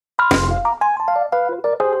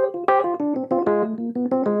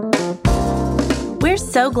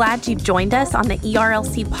so glad you've joined us on the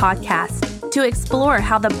ERLC podcast to explore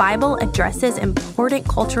how the Bible addresses important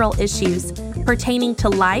cultural issues pertaining to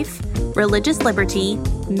life, religious liberty,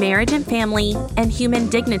 marriage and family, and human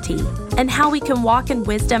dignity, and how we can walk in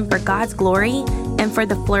wisdom for God's glory and for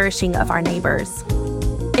the flourishing of our neighbors.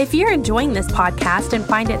 If you're enjoying this podcast and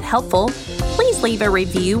find it helpful, please leave a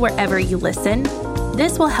review wherever you listen.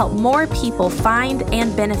 This will help more people find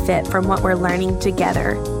and benefit from what we're learning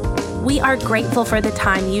together. We are grateful for the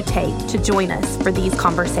time you take to join us for these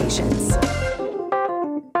conversations.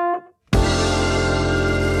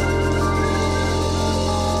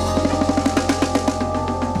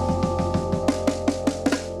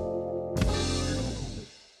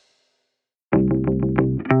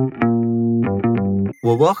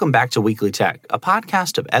 Well, welcome back to Weekly Tech, a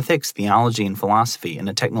podcast of ethics, theology, and philosophy in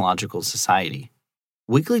a technological society.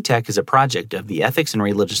 Weekly Tech is a project of the Ethics and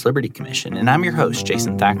Religious Liberty Commission, and I'm your host,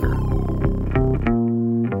 Jason Thacker.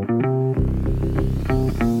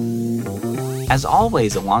 As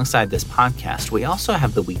always, alongside this podcast, we also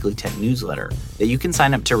have the Weekly Tech newsletter that you can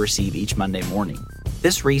sign up to receive each Monday morning.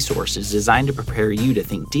 This resource is designed to prepare you to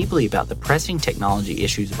think deeply about the pressing technology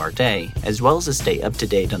issues of our day, as well as to stay up to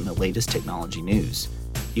date on the latest technology news.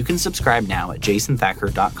 You can subscribe now at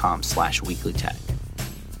jasonthacker.com/weeklytech.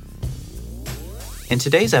 In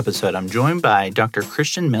today's episode, I'm joined by Dr.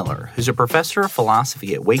 Christian Miller, who's a professor of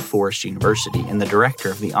philosophy at Wake Forest University and the director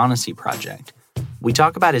of the Honesty Project. We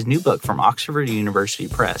talk about his new book from Oxford University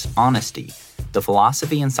Press, Honesty, The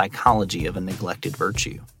Philosophy and Psychology of a Neglected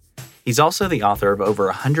Virtue. He's also the author of over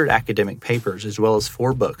 100 academic papers, as well as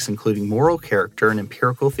 4 books, including Moral Character and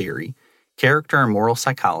Empirical Theory, Character and Moral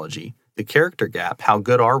Psychology, The Character Gap, How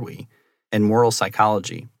Good Are We?, and Moral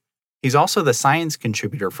Psychology. He's also the science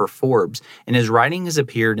contributor for Forbes, and his writing has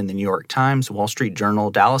appeared in the New York Times, Wall Street Journal,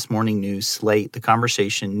 Dallas Morning News, Slate, The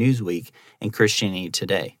Conversation, Newsweek, and Christianity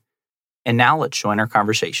Today. And now let's join our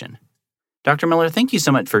conversation. Dr. Miller, thank you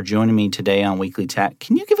so much for joining me today on Weekly Tech.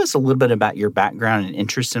 Can you give us a little bit about your background and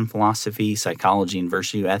interest in philosophy, psychology, and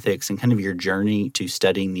virtue ethics, and kind of your journey to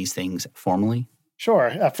studying these things formally?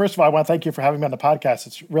 Sure. First of all, I want to thank you for having me on the podcast.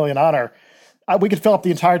 It's really an honor. We could fill up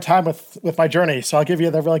the entire time with my journey, so I'll give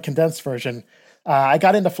you the really condensed version. I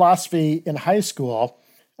got into philosophy in high school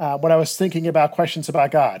when I was thinking about questions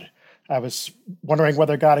about God. I was wondering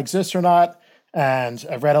whether God exists or not, and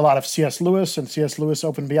I read a lot of C.S. Lewis, and C.S. Lewis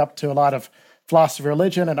opened me up to a lot of philosophy of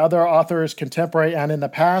religion and other authors, contemporary and in the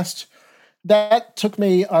past. That took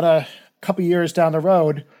me on a couple years down the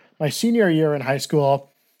road. My senior year in high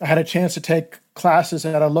school, I had a chance to take classes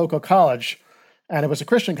at a local college, and it was a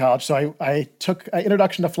Christian college, so I took an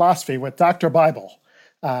introduction to philosophy with Dr. Bible.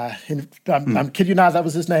 I'm kidding you not, that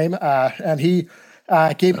was his name. And he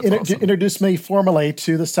introduced me formally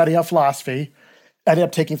to the study of philosophy. I ended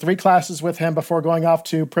up taking 3 classes with him before going off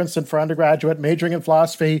to Princeton for undergraduate, majoring in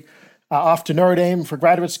philosophy, off to Notre Dame for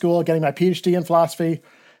graduate school, getting my PhD in philosophy,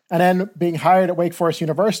 and then being hired at Wake Forest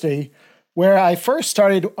University, where I first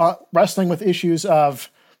started wrestling with issues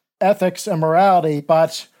of ethics and morality,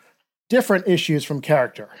 but different issues from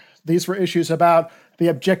character. These were issues about the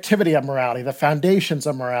objectivity of morality, the foundations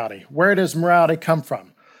of morality. Where does morality come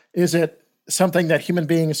from? Is it something that human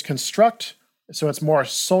beings construct, so it's more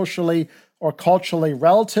socially or culturally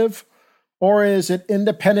relative? Or is it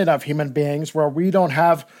independent of human beings where we don't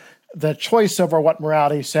have the choice over what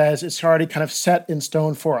morality says? It's already kind of set in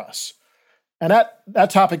stone for us. And that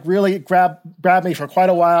topic really grabbed me for quite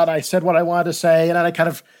a while. And I said what I wanted to say, and then I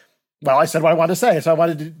said what I wanted to say, so I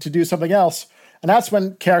wanted to do something else. And that's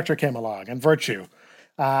when character came along and virtue.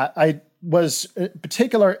 I was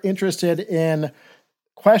particularly interested in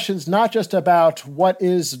questions not just about what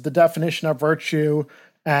is the definition of virtue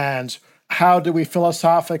and how do we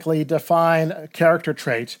philosophically define a character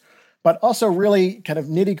trait, but also really kind of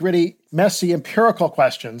nitty-gritty, messy empirical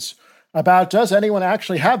questions about, does anyone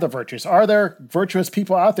actually have the virtues? Are there virtuous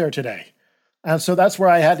people out there today? And so that's where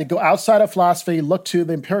I had to go outside of philosophy, look to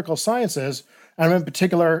the empirical sciences, and in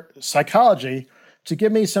particular psychology, to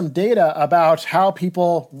give me some data about how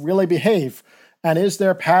people really behave. And is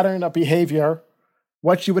their pattern of behavior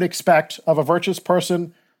what you would expect of a virtuous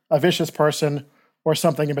person, a vicious person, or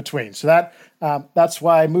something in between? So that's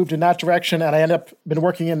why I moved in that direction, and I ended up been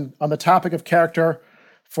working on the topic of character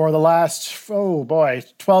for the last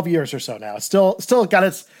 12 years or so now. It's still got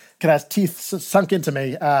its kind of teeth sunk into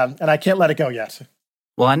me, and I can't let it go yet.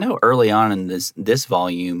 Well, I know early on in this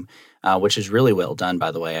volume, which is really well done,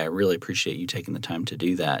 by the way, I really appreciate you taking the time to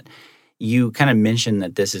do that. You kind of mentioned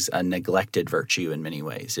that this is a neglected virtue in many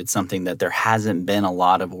ways. It's something that there hasn't been a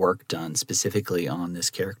lot of work done specifically on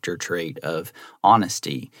this character trait of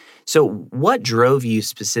honesty. So what drove you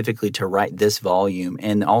specifically to write this volume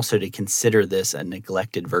and also to consider this a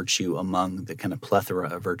neglected virtue among the kind of plethora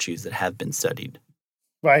of virtues that have been studied?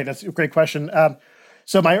 Right, that's a great question.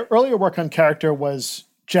 So my earlier work on character was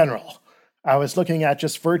general. I was looking at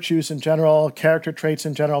just virtues in general, character traits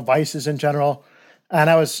in general, vices in general, and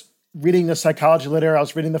I was reading the psychology literature, I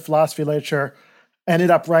was reading the philosophy literature, ended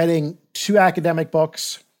up writing 2 academic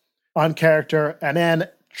books on character, and then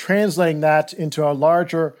translating that into a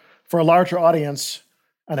larger audience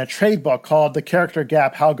and a trade book called The Character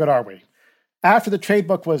Gap, How Good Are We? After the trade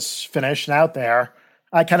book was finished and out there,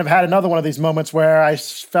 I kind of had another one of these moments where I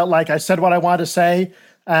felt like I said what I wanted to say,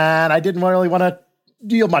 and I didn't really want to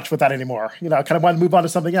deal much with that anymore. I kind of wanted to move on to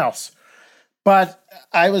something else. But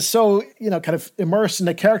I was so, kind of immersed in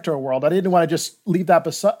the character world, I didn't want to just leave that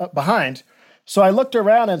behind. So I looked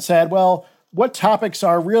around and said, well, what topics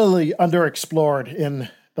are really underexplored in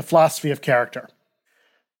the philosophy of character?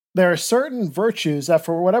 There are certain virtues that,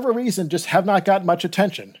 for whatever reason, just have not gotten much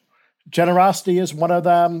attention. Generosity is one of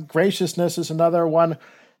them. Graciousness is another one.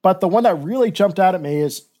 But the one that really jumped out at me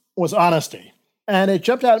was honesty. And it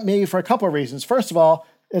jumped out at me for a couple of reasons. First of all,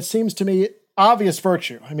 it seems to me obvious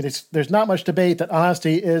virtue. I mean, there's not much debate that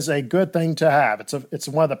honesty is a good thing to have. It's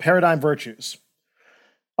one of the paradigm virtues.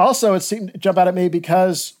 Also, it seemed to jump out at me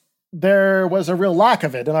because there was a real lack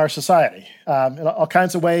of it in our society. In all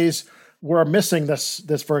kinds of ways, we're missing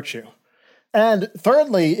this virtue. And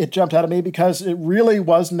thirdly, it jumped out at me because it really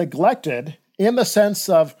was neglected in the sense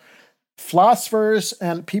of philosophers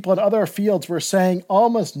and people in other fields were saying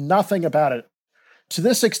almost nothing about it. To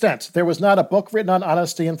this extent, there was not a book written on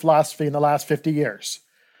honesty in philosophy in the last 50 years.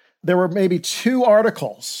 There were maybe 2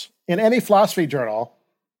 articles in any philosophy journal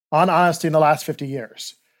on honesty in the last 50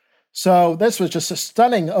 years. So this was just a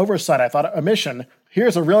stunning oversight. I thought, omission.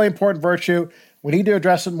 Here's a really important virtue. We need to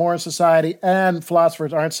address it more in society, and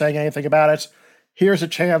philosophers aren't saying anything about it. Here's a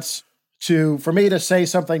chance for me to say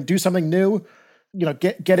something, do something new,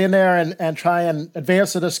 get in there and try and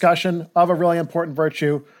advance the discussion of a really important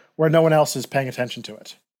virtue where no one else is paying attention to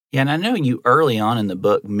it. Yeah, and I know you early on in the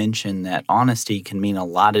book mentioned that honesty can mean a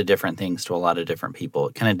lot of different things to a lot of different people.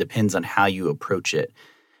 It kind of depends on how you approach it.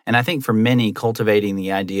 And I think for many, cultivating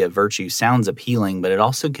the idea of virtue sounds appealing, but it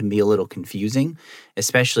also can be a little confusing,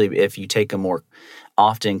 especially if you take a more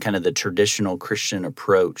often kind of the traditional Christian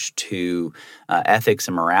approach to ethics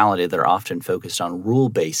and morality that are often focused on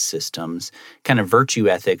rule-based systems. Kind of virtue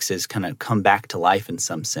ethics is kind of come back to life in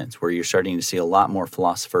some sense, where you're starting to see a lot more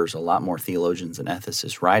philosophers, a lot more theologians and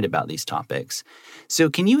ethicists write about these topics. So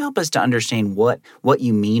can you help us to understand what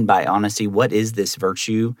you mean by honesty? What is this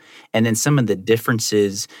virtue? And then some of the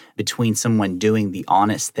differences between someone doing the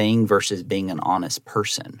honest thing versus being an honest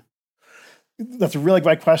person. That's a really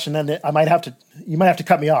great question, and you might have to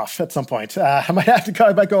cut me off at some point. I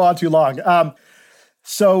might go on too long.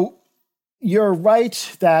 So you're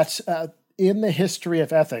right that in the history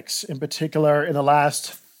of ethics, in particular in the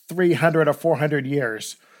last 300 or 400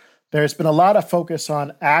 years, there's been a lot of focus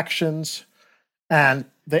on actions and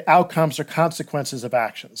the outcomes or consequences of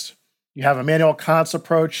actions. You have Immanuel Kant's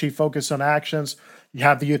approach, he focused on actions. You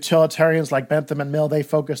have the utilitarians like Bentham and Mill, they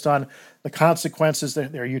focused on the consequences.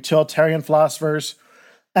 They're utilitarian philosophers.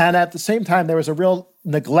 And at the same time, there was a real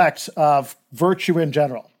neglect of virtue in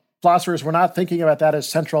general. Philosophers were not thinking about that as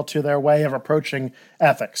central to their way of approaching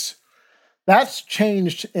ethics. That's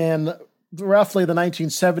changed in roughly the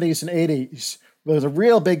 1970s and 80s. There was a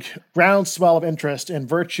real big groundswell of interest in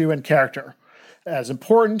virtue and character as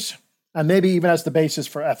important and maybe even as the basis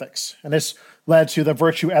for ethics. And this led to the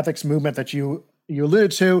virtue ethics movement that you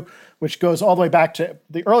alluded to, which goes all the way back to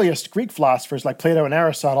the earliest Greek philosophers like Plato and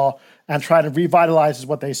Aristotle, and try to revitalize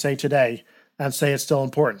what they say today and say it's still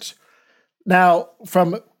important. Now,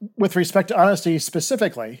 with respect to honesty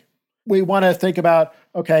specifically, we want to think about,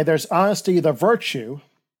 okay, there's honesty, the virtue,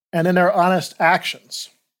 and then there are honest actions.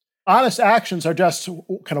 Honest actions are just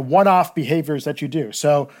kind of one-off behaviors that you do.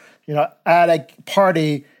 So, at a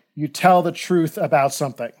party, you tell the truth about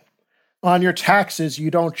something. On your taxes,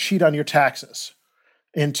 you don't cheat on your taxes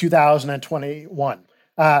in 2021.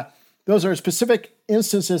 Those are specific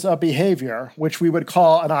instances of behavior which we would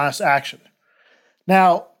call an honest action.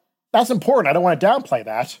 Now, that's important. I don't want to downplay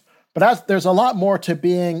that, but there's a lot more to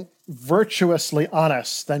being virtuously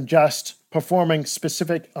honest than just performing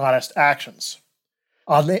specific honest actions.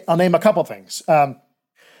 I'll name a couple things.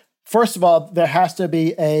 First of all, there has to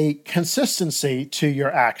be a consistency to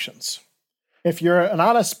your actions. If you're an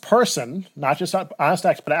honest person, not just honest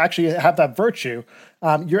acts, but actually have that virtue,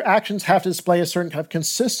 your actions have to display a certain kind of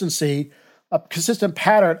consistency, a consistent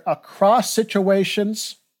pattern across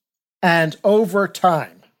situations and over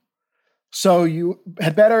time. So you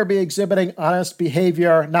had better be exhibiting honest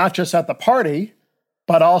behavior, not just at the party,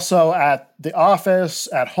 but also at the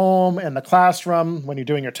office, at home, in the classroom, when you're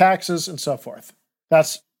doing your taxes, and so forth.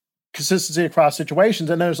 That's consistency across situations.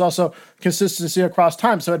 And there's also consistency across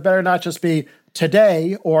time. So it better not just be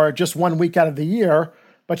today or just 1 week out of the year,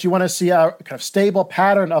 but you want to see a kind of stable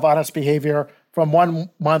pattern of honest behavior from 1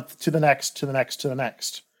 month to the next, to the next, to the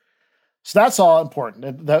next. So that's all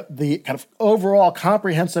important. The kind of overall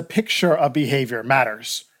comprehensive picture of behavior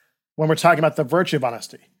matters when we're talking about the virtue of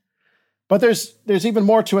honesty. But there's even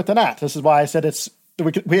more to it than that. This is why I said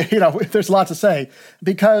there's a lot to say,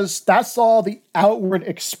 because that's all the outward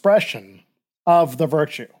expression of the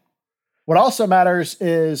virtue. What also matters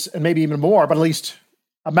is, and maybe even more, but at least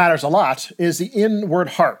matters a lot, is the inward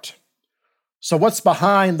heart. So what's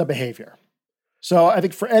behind the behavior? So I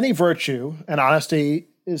think for any virtue, and honesty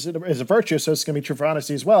is a virtue, so it's going to be true for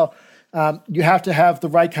honesty as well, you have to have the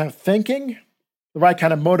right kind of thinking, the right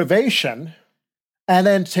kind of motivation, and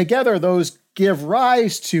then together those give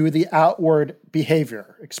rise to the outward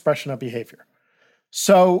behavior, expression of behavior.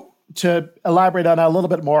 So to elaborate on that a little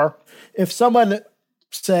bit more, if someone,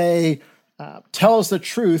 say, tells the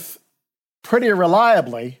truth pretty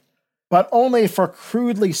reliably, but only for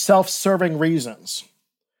crudely self-serving reasons,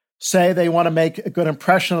 say they want to make a good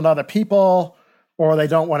impression on other people, or they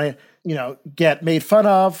don't want to, get made fun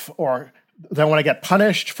of, or they don't want to get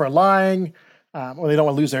punished for lying, or they don't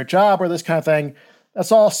want to lose their job, or this kind of thing,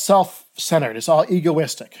 that's all self-centered. It's all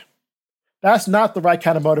egoistic. That's not the right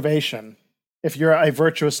kind of motivation if you're a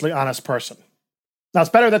virtuously honest person. Now, it's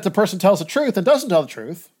better that the person tells the truth than doesn't tell the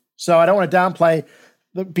truth. So I don't want to downplay,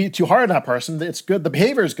 be too hard on that person. It's good. The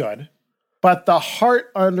behavior is good. But the heart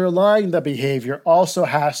underlying the behavior also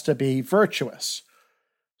has to be virtuous.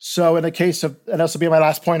 So in the case of, and this will be my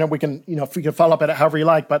last point, and we can, if we can follow up at it however you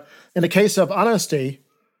like, but in the case of honesty,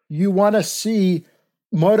 you want to see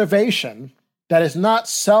motivation that is not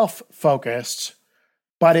self-focused,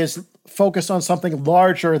 but is focused on something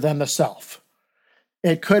larger than the self.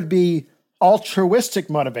 It could be altruistic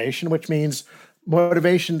motivation, which means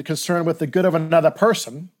motivation concerned with the good of another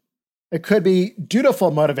person. It could be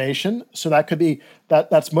dutiful motivation, so that could be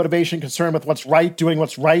that's motivation concerned with what's right, doing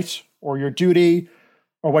what's right, or your duty,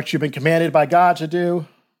 or what you've been commanded by God to do,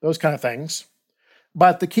 those kind of things.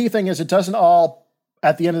 But the key thing is it doesn't all,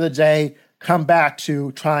 at the end of the day, come back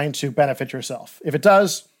to trying to benefit yourself. If it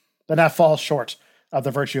does, then that falls short of the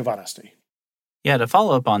virtue of honesty. Yeah, to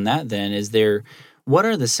follow up on that then, what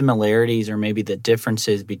are the similarities or maybe the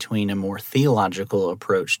differences between a more theological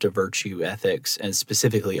approach to virtue ethics, and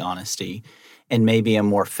specifically honesty, and maybe a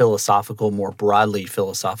more philosophical, more broadly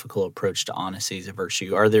philosophical approach to honesty as a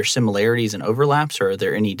virtue? Are there similarities and overlaps, or are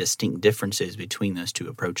there any distinct differences between those two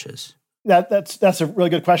approaches? That's a really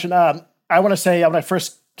good question. I want to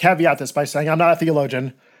first caveat this by saying I'm not a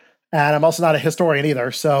theologian, and I'm also not a historian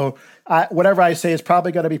either. So whatever I say is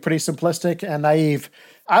probably going to be pretty simplistic and naive.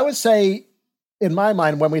 I would say, in my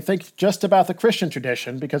mind, when we think just about the Christian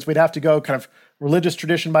tradition, because we'd have to go kind of religious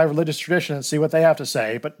tradition by religious tradition and see what they have to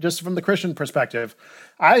say, but just from the Christian perspective,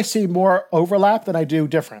 I see more overlap than I do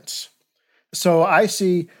difference. So I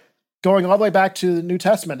see, going all the way back to the New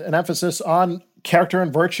Testament, an emphasis on character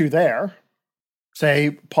and virtue there.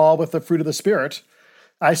 Say, Paul with the fruit of the Spirit.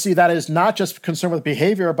 I see that as not just concerned with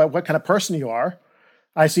behavior, but what kind of person you are.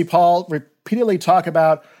 I see Paul repeatedly talk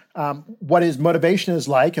about what his motivation is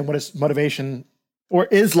like, and what his motivation or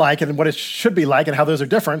is like, and what it should be like, and how those are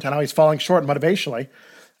different, and how he's falling short motivationally.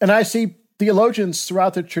 And I see theologians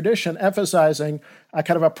throughout the tradition emphasizing a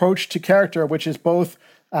kind of approach to character, which is both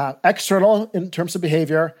external in terms of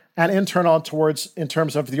behavior and internal in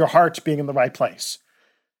terms of your heart being in the right place.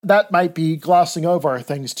 That might be glossing over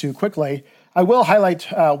things too quickly. I will highlight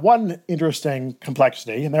one interesting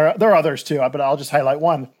complexity, and there are others too, but I'll just highlight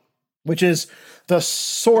one, which is the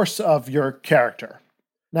source of your character.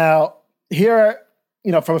 Now, here,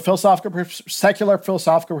 from a secular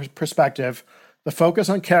philosophical perspective, the focus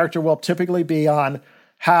on character will typically be on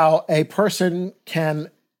how a person can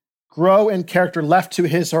grow in character left to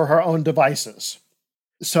his or her own devices.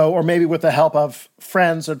 So, or maybe with the help of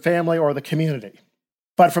friends and family or the community.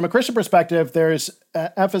 But from a Christian perspective, there's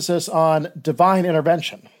emphasis on divine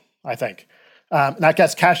intervention, I think. And that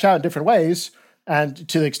gets cashed out in different ways, and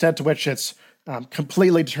to the extent to which it's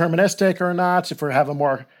completely deterministic or not, if we have a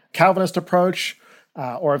more Calvinist approach,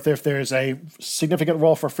 or if there's a significant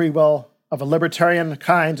role for free will of a libertarian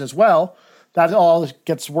kind as well, that all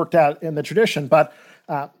gets worked out in the tradition. But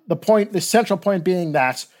the central point being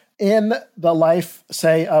that in the life,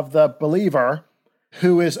 say, of the believer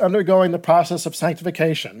who is undergoing the process of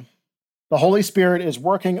sanctification, the Holy Spirit is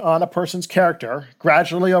working on a person's character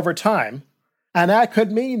gradually over time. And that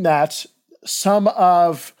could mean that some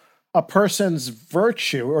of a person's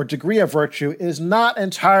virtue or degree of virtue is not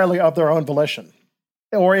entirely of their own volition.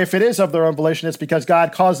 Or if it is of their own volition, it's because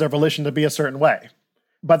God caused their volition to be a certain way.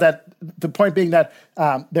 But that the point being that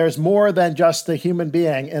there's more than just the human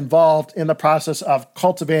being involved in the process of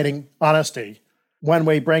cultivating honesty when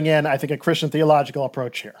we bring in, I think, a Christian theological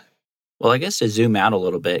approach here. Well, I guess to zoom out a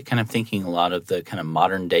little bit, kind of thinking a lot of the kind of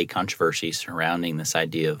modern day controversy surrounding this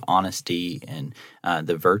idea of honesty and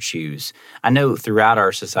the virtues. I know throughout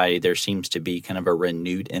our society there seems to be kind of a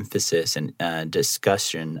renewed emphasis and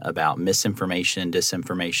discussion about misinformation,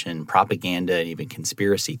 disinformation, propaganda, and even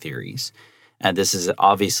conspiracy theories. This is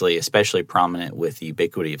obviously especially prominent with the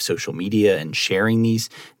ubiquity of social media and sharing these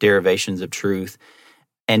derivations of truth.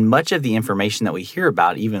 And much of the information that we hear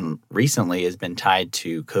about, even recently, has been tied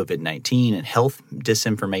to COVID-19 and health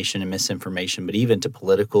disinformation and misinformation, but even to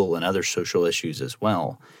political and other social issues as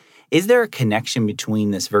well. Is there a connection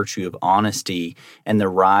between this virtue of honesty and the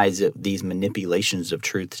rise of these manipulations of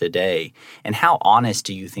truth today? And how honest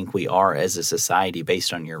do you think we are as a society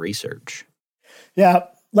based on your research? Yeah,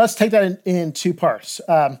 let's take that in two parts.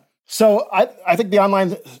 So I think the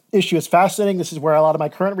online issue is fascinating. This is where a lot of my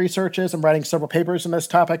current research is. I'm writing several papers on this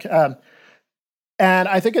topic. And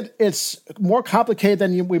I think it's more complicated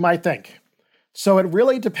than we might think. So it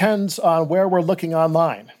really depends on where we're looking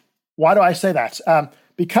online. Why do I say that?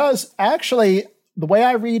 Because actually, the way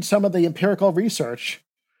I read some of the empirical research,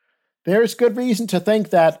 there's good reason to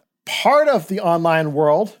think that part of the online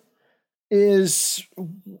world is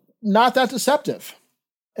not that deceptive.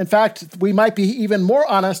 In fact, we might be even more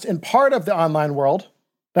honest in part of the online world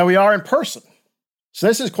than we are in person. So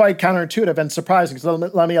this is quite counterintuitive and surprising. So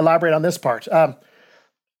let me elaborate on this part.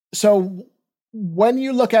 So when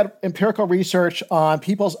you look at empirical research on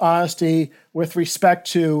people's honesty with respect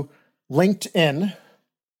to LinkedIn,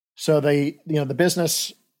 so the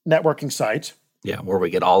business networking site. Yeah, where we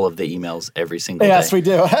get all of the emails every single day. Yes, we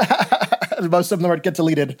do. Most of them get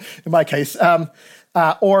deleted in my case.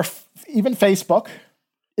 Or even Facebook.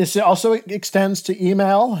 It also extends to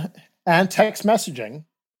email and text messaging.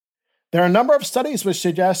 There are a number of studies which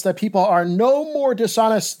suggest that people are no more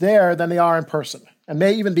dishonest there than they are in person, and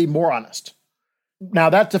may even be more honest. Now,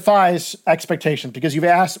 that defies expectation, because you've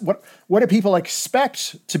asked, what do people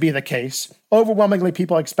expect to be the case? Overwhelmingly,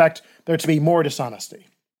 people expect there to be more dishonesty.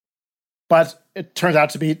 But it turns out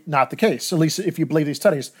to be not the case, at least if you believe these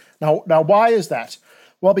studies. Now, why is that?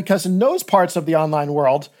 Well, because in those parts of the online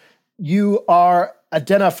world, you are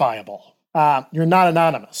identifiable. You're not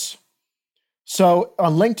anonymous. So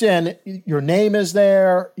on LinkedIn, your name is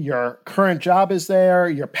there, your current job is there,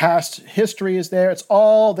 your past history is there. It's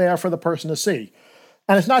all there for the person to see.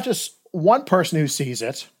 And it's not just one person who sees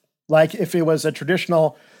it. Like if it was a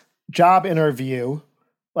traditional job interview,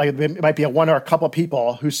 like it might be one or a couple of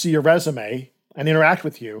people who see your resume and interact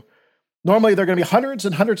with you. Normally, there are going to be hundreds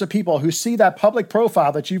and hundreds of people who see that public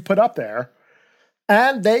profile that you put up there,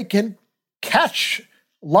 and they can catch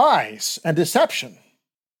lies and deception.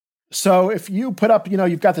 So if you put up,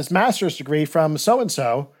 you've got this master's degree from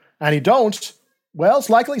so-and-so, and you don't, well, it's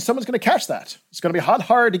likely someone's going to catch that. It's going to be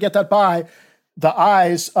hard to get that by the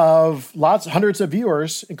eyes of hundreds of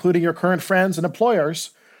viewers, including your current friends and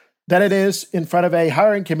employers, than it is in front of a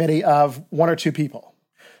hiring committee of one or two people.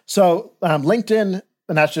 So LinkedIn,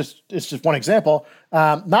 and it's just one example,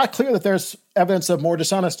 not clear that there's evidence of more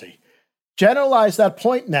dishonesty. Generalize that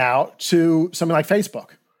point now to something like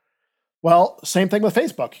Facebook. Well, same thing with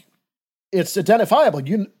Facebook. It's identifiable.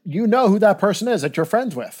 You know who that person is that you're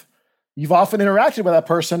friends with. You've often interacted with that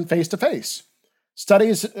person face to face.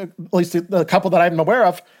 Studies, at least the couple that I'm aware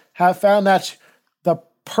of, have found that the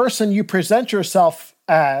person you present yourself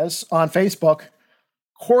as on Facebook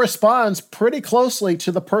corresponds pretty closely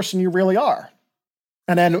to the person you really are.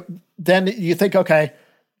 And then you think, okay,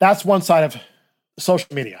 that's one side of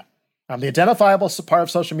social media. The identifiable part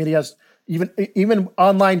of social media is even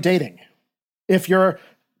online dating. If you're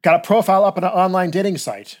got a profile up on an online dating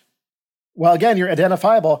site, well, again, you're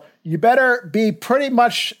identifiable. You better be pretty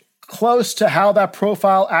much close to how that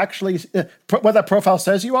profile actually, what that profile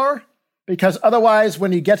says you are, because otherwise,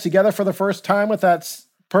 when you get together for the first time with that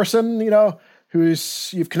person,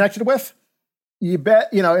 who's you've connected with, you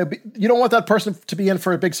don't want that person to be in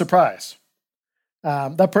for a big surprise.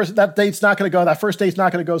 That first date's not going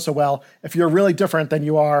to go so well if you're really different than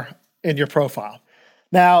you are in your profile.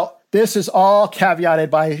 Now, this is all caveated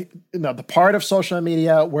by the part of social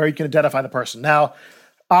media where you can identify the person. Now,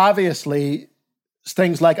 obviously,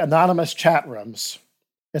 things like anonymous chat rooms,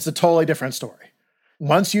 it's a totally different story.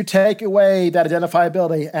 Once you take away that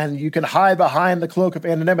identifiability and you can hide behind the cloak of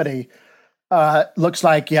anonymity, looks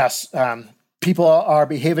like, yes, people are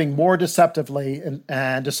behaving more deceptively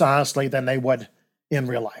and dishonestly than they would in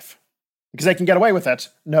real life because they can get away with it.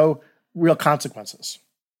 No real consequences.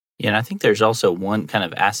 Yeah, and I think there's also one kind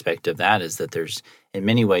of aspect of that is that there's, in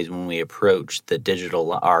many ways, when we approach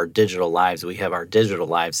our digital lives, we have our digital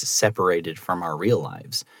lives separated from our real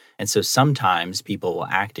lives. And so sometimes people will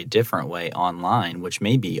act a different way online, which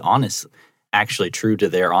may be actually true to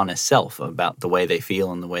their honest self about the way they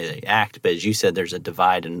feel and the way they act. But as you said, there's a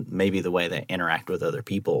divide in maybe the way they interact with other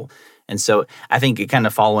people. And so I think kind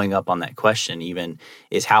of following up on that question even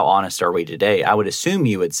is how honest are we today? I would assume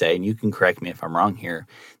you would say, and you can correct me if I'm wrong here,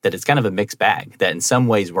 that it's kind of a mixed bag, that in some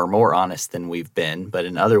ways we're more honest than we've been, but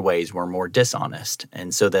in other ways we're more dishonest.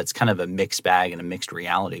 And so that's kind of a mixed bag and a mixed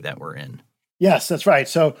reality that we're in. Yes, that's right.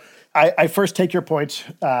 So I first take your point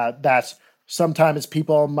that sometimes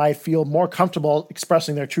people might feel more comfortable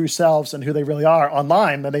expressing their true selves and who they really are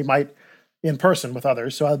online than they might in person with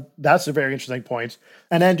others. So that's a very interesting point.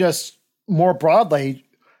 And then just more broadly,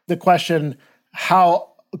 the question,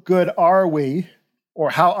 how good are we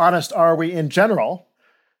or how honest are we in general?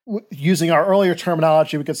 Using our earlier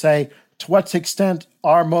terminology, we could say, to what extent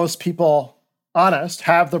are most people honest,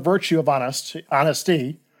 have the virtue of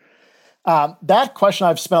honesty? That question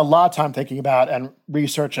I've spent a lot of time thinking about and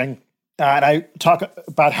researching. And I talk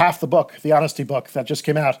about half the book, the Honesty book that just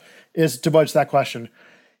came out, is devoted to that question.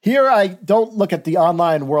 Here, I don't look at the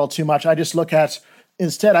online world too much. I just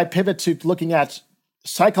instead, I pivot to looking at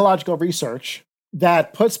psychological research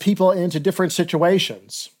that puts people into different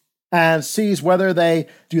situations and sees whether they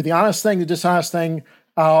do the honest thing, the dishonest thing,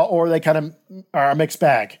 or they kind of are a mixed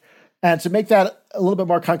bag. And to make that a little bit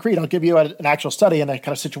more concrete, I'll give you an actual study in a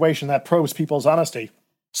kind of situation that probes people's honesty.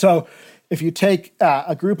 So if you take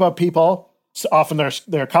a group of people, often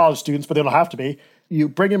they're college students, but they don't have to be, you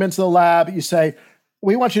bring them into the lab, you say,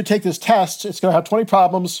 we want you to take this test. It's going to have 20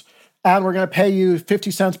 problems, and we're going to pay you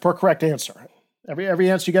 50 cents per correct answer. Every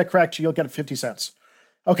answer you get correct, you'll get 50 cents.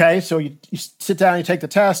 Okay, so you sit down, you take the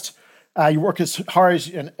test, you work as hard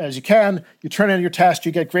as you can, you turn in your test,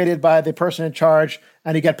 you get graded by the person in charge,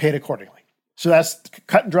 and you get paid accordingly. So that's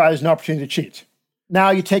cut and dry, there's no opportunity to cheat.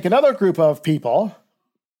 Now you take another group of people,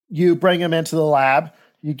 you bring them into the lab,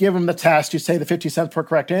 you give them the test, you say the 50 cents per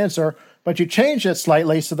correct answer, but you change it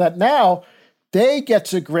slightly so that now they get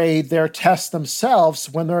to grade their tests themselves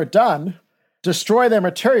when they're done, destroy their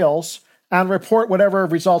materials, and report whatever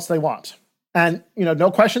results they want. And,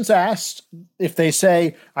 no questions asked. If they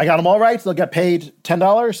say, I got them all right, they'll get paid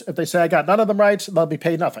 $10. If they say, I got none of them right, they'll be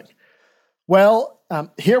paid nothing. Well,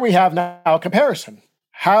 here we have now a comparison.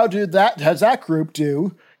 How does that group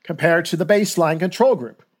do compared to the baseline control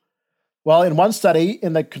group? Well, in one study,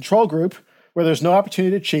 in the control group, where there's no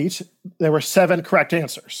opportunity to cheat, there were 7 correct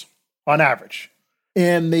answers on average.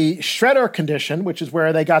 In the shredder condition, which is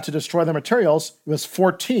where they got to destroy their materials, it was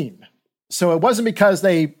 14. So it wasn't because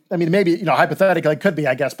maybe, hypothetically it could be,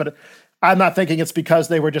 I guess, but I'm not thinking it's because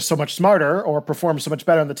they were just so much smarter or performed so much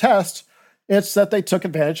better in the test. It's that they took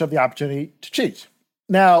advantage of the opportunity to cheat.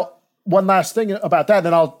 Now, one last thing about that,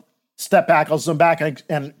 then I'll step back, I'll zoom back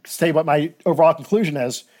and say what my overall conclusion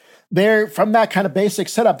is. From that kind of basic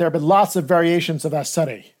setup, there have been lots of variations of that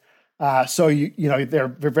study. So there are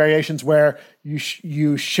variations where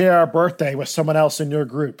you share a birthday with someone else in your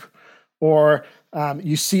group, or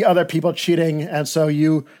you see other people cheating, and so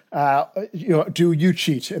you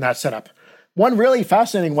cheat in that setup. One really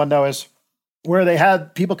fascinating one though is where they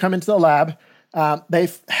had people come into the lab. They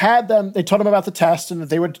told them about the test and that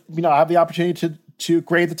they would have the opportunity to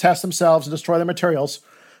grade the test themselves and destroy their materials.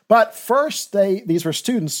 But first, these were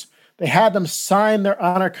students. They had them sign their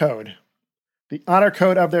honor code, the honor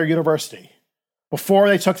code of their university, before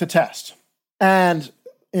they took the test. And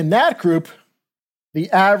in that group, the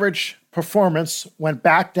average performance went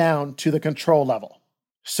back down to the control level.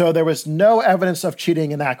 So there was no evidence of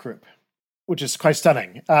cheating in that group, which is quite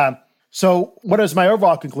stunning. So what is my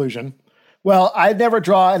overall conclusion? Well, I never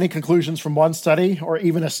draw any conclusions from one study or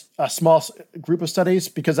even a small group of studies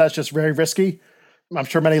because that's just very risky. I'm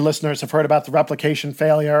sure many listeners have heard about the replication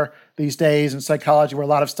failure these days in psychology where a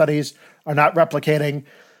lot of studies are not replicating.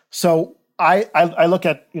 So I look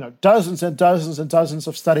at dozens and dozens and dozens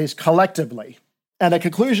of studies collectively. And the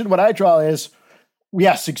conclusion, what I draw is,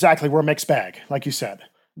 yes, exactly, we're a mixed bag, like you said.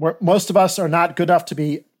 Most of us are not good enough to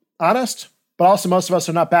be honest, but also most of us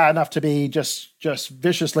are not bad enough to be just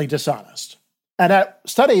viciously dishonest. And that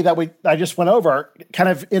study that I just went over, kind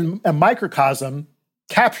of in a microcosm,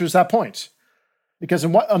 captures that point. Because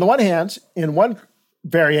on the one hand, in one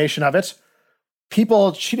variation of it,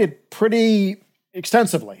 people cheated pretty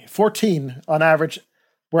extensively, 14 on average,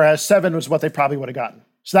 whereas 7 was what they probably would have gotten.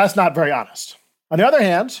 So that's not very honest. On the other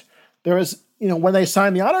hand, there was, when they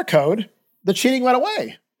signed the honor code, the cheating went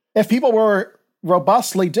away. If people were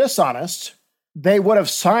robustly dishonest, they would have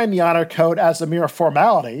signed the honor code as a mere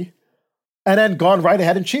formality and then gone right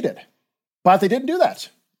ahead and cheated. But they didn't do that.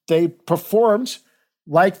 They performed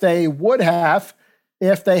like they would have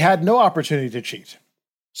if they had no opportunity to cheat.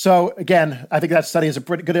 So again, I think that study is a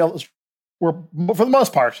pretty good we're, for the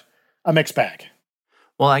most part, a mixed bag.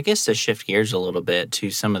 Well, I guess to shift gears a little bit to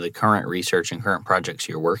some of the current research and current projects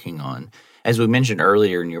you're working on. As we mentioned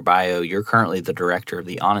earlier in your bio, you're currently the director of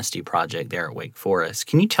the Honesty Project there at Wake Forest.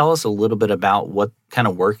 Can you tell us a little bit about what kind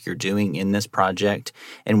of work you're doing in this project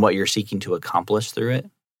and what you're seeking to accomplish through it?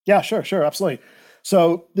 Yeah, sure, absolutely.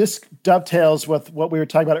 So this dovetails with what we were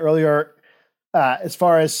talking about earlier as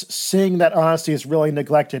far as seeing that honesty is really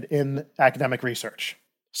neglected in academic research.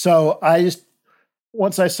 So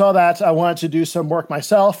once I saw that, I wanted to do some work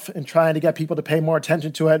myself in trying to get people to pay more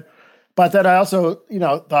attention to it. But then I also,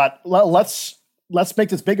 thought, let's make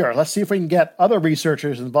this bigger. Let's see if we can get other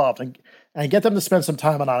researchers involved and get them to spend some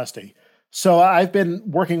time on honesty. So I've been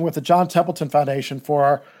working with the John Templeton Foundation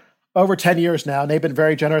for over 10 years now, and they've been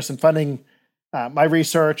very generous in funding my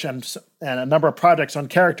research and a number of projects on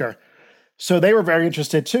character. So they were very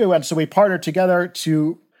interested too, and so we partnered together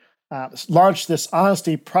to launch this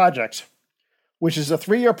Honesty Project, which is a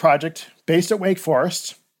 3-year project based at Wake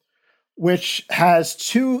Forest, which has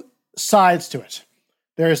 2 sides to it.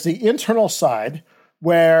 There's the internal side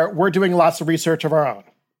where we're doing lots of research of our own.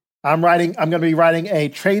 I'm going to be writing a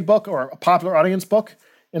trade book or a popular audience book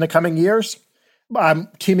in the coming years. I'm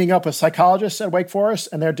teaming up with psychologists at Wake Forest,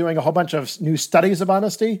 and they're doing a whole bunch of new studies of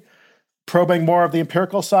honesty, probing more of the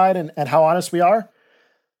empirical side and how honest we are.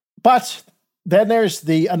 But then there's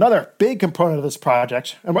another big component of this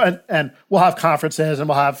project, and we'll have conferences and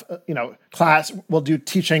we'll have class. We'll do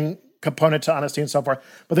teaching component to honesty and so forth.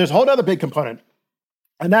 But there's a whole other big component,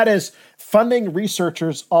 and that is funding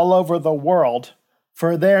researchers all over the world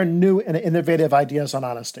for their new and innovative ideas on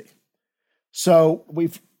honesty. So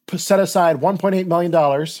we've set aside $1.8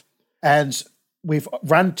 million, and we've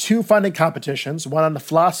run 2 funding competitions, one on the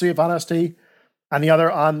philosophy of honesty and the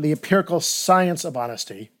other on the empirical science of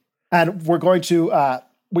honesty. And we're going to,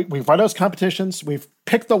 we've run those competitions. We've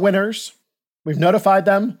picked the winners. We've notified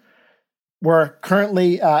them. We're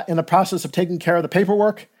currently in the process of taking care of the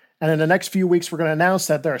paperwork. And in the next few weeks, we're going to announce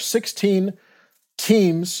that there are 16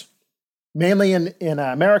 teams, mainly in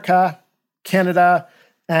America, Canada,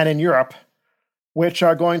 and in Europe, which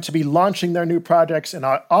are going to be launching their new projects in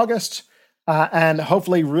August and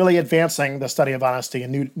hopefully really advancing the study of honesty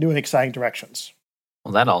in new and exciting directions.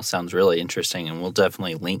 Well, that all sounds really interesting, and we'll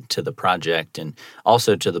definitely link to the project and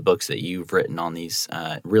also to the books that you've written on these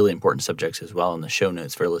really important subjects as well in the show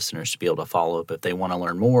notes for listeners to be able to follow up if they want to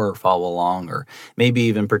learn more or follow along or maybe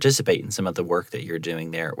even participate in some of the work that you're doing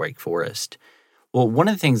there at Wake Forest. Well, one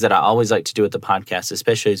of the things that I always like to do at the podcast,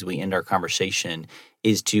 especially as we end our conversation,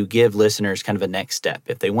 is to give listeners kind of a next step.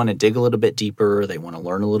 If they want to dig a little bit deeper, they want to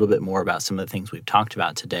learn a little bit more about some of the things we've talked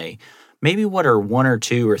about today, maybe what are 1 or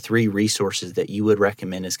 2 or 3 resources that you would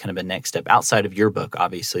recommend as kind of a next step outside of your book,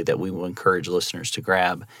 obviously, that we will encourage listeners to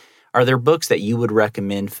grab? Are there books that you would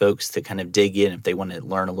recommend folks to kind of dig in if they want to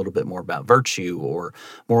learn a little bit more about virtue or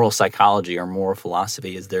moral psychology or moral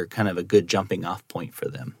philosophy? Is there kind of a good jumping off point for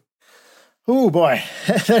them? Oh boy,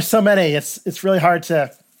 there's so many. It's really hard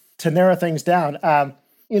to narrow things down.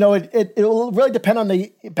 It will really depend on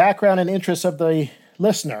the background and interests of the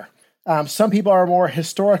listener. Some people are more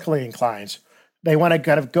historically inclined. They want to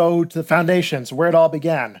kind of go to the foundations, where it all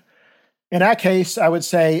began. In that case, I would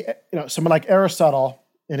say, someone like Aristotle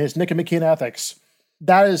in his Nicomachean Ethics,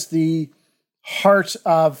 that is the heart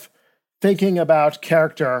of thinking about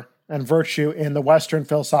character and virtue in the Western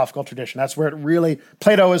philosophical tradition. That's where it really,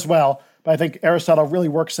 Plato as well, but I think Aristotle really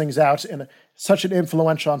works things out in such an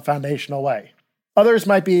influential and foundational way. Others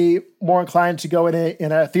might be more inclined to go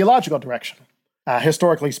in a theological direction,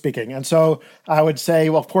 historically speaking. And so I would say,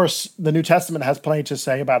 well, of course, the New Testament has plenty to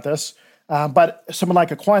say about this, but someone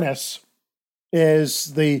like Aquinas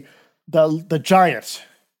is the giant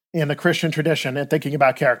in the Christian tradition in thinking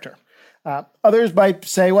about character. Others might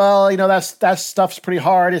say, well, that stuff's pretty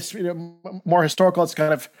hard. It's more historical. It's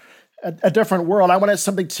kind of a different world. I wanted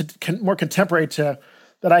something more contemporary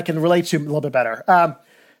that I can relate to a little bit better.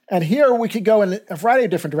 And here we could go in a variety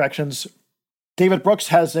of different directions. David Brooks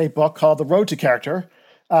has a book called The Road to Character,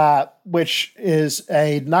 which is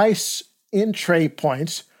a nice entry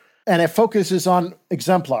point, and it focuses on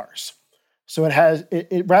exemplars. So it has,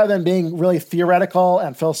 rather than being really theoretical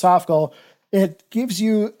and philosophical, it gives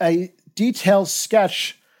you a detailed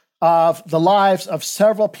sketch of the lives of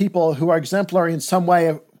several people who are exemplary in some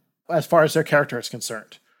way as far as their character is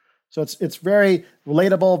concerned. So it's very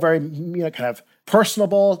relatable, very kind of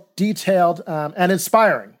personable, detailed, and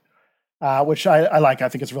inspiring, which I like. I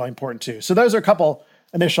think it's really important too. So those are a couple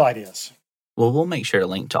initial ideas. Well, we'll make sure to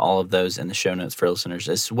link to all of those in the show notes for listeners,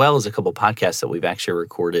 as well as a couple podcasts that we've actually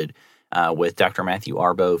recorded with Dr. Matthew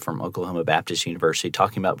Arbo from Oklahoma Baptist University,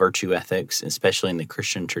 talking about virtue ethics, especially in the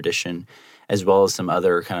Christian tradition, as well as some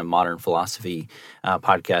other kind of modern philosophy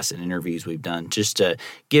podcasts and interviews we've done, just to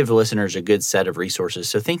give listeners a good set of resources.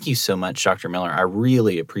 So thank you so much, Dr. Miller. I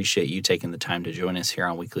really appreciate you taking the time to join us here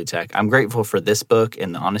on Weekly Tech. I'm grateful for this book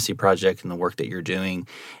and the Honesty Project and the work that you're doing,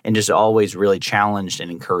 and just always really challenged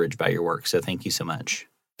and encouraged by your work. So thank you so much.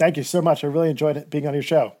 Thank you so much. I really enjoyed being on your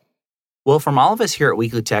show. Well, from all of us here at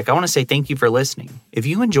Weekly Tech, I want to say thank you for listening. If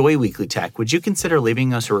you enjoy Weekly Tech, would you consider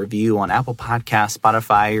leaving us a review on Apple Podcasts,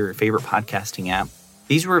 Spotify, or your favorite podcasting app?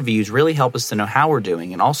 These reviews really help us to know how we're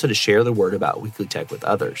doing and also to share the word about Weekly Tech with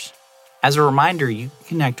others. As a reminder, you can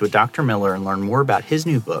connect with Dr. Miller and learn more about his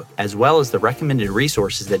new book, as well as the recommended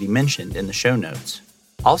resources that he mentioned in the show notes.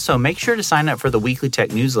 Also, make sure to sign up for the Weekly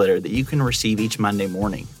Tech newsletter that you can receive each Monday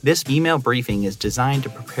morning. This email briefing is designed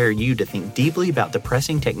to prepare you to think deeply about the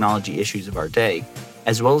pressing technology issues of our day,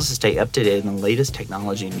 as well as to stay up to date on the latest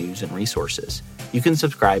technology news and resources. You can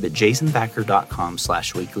subscribe at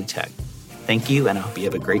jasonthacker.com/weeklytech. Thank you, and I hope you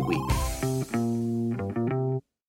have a great week.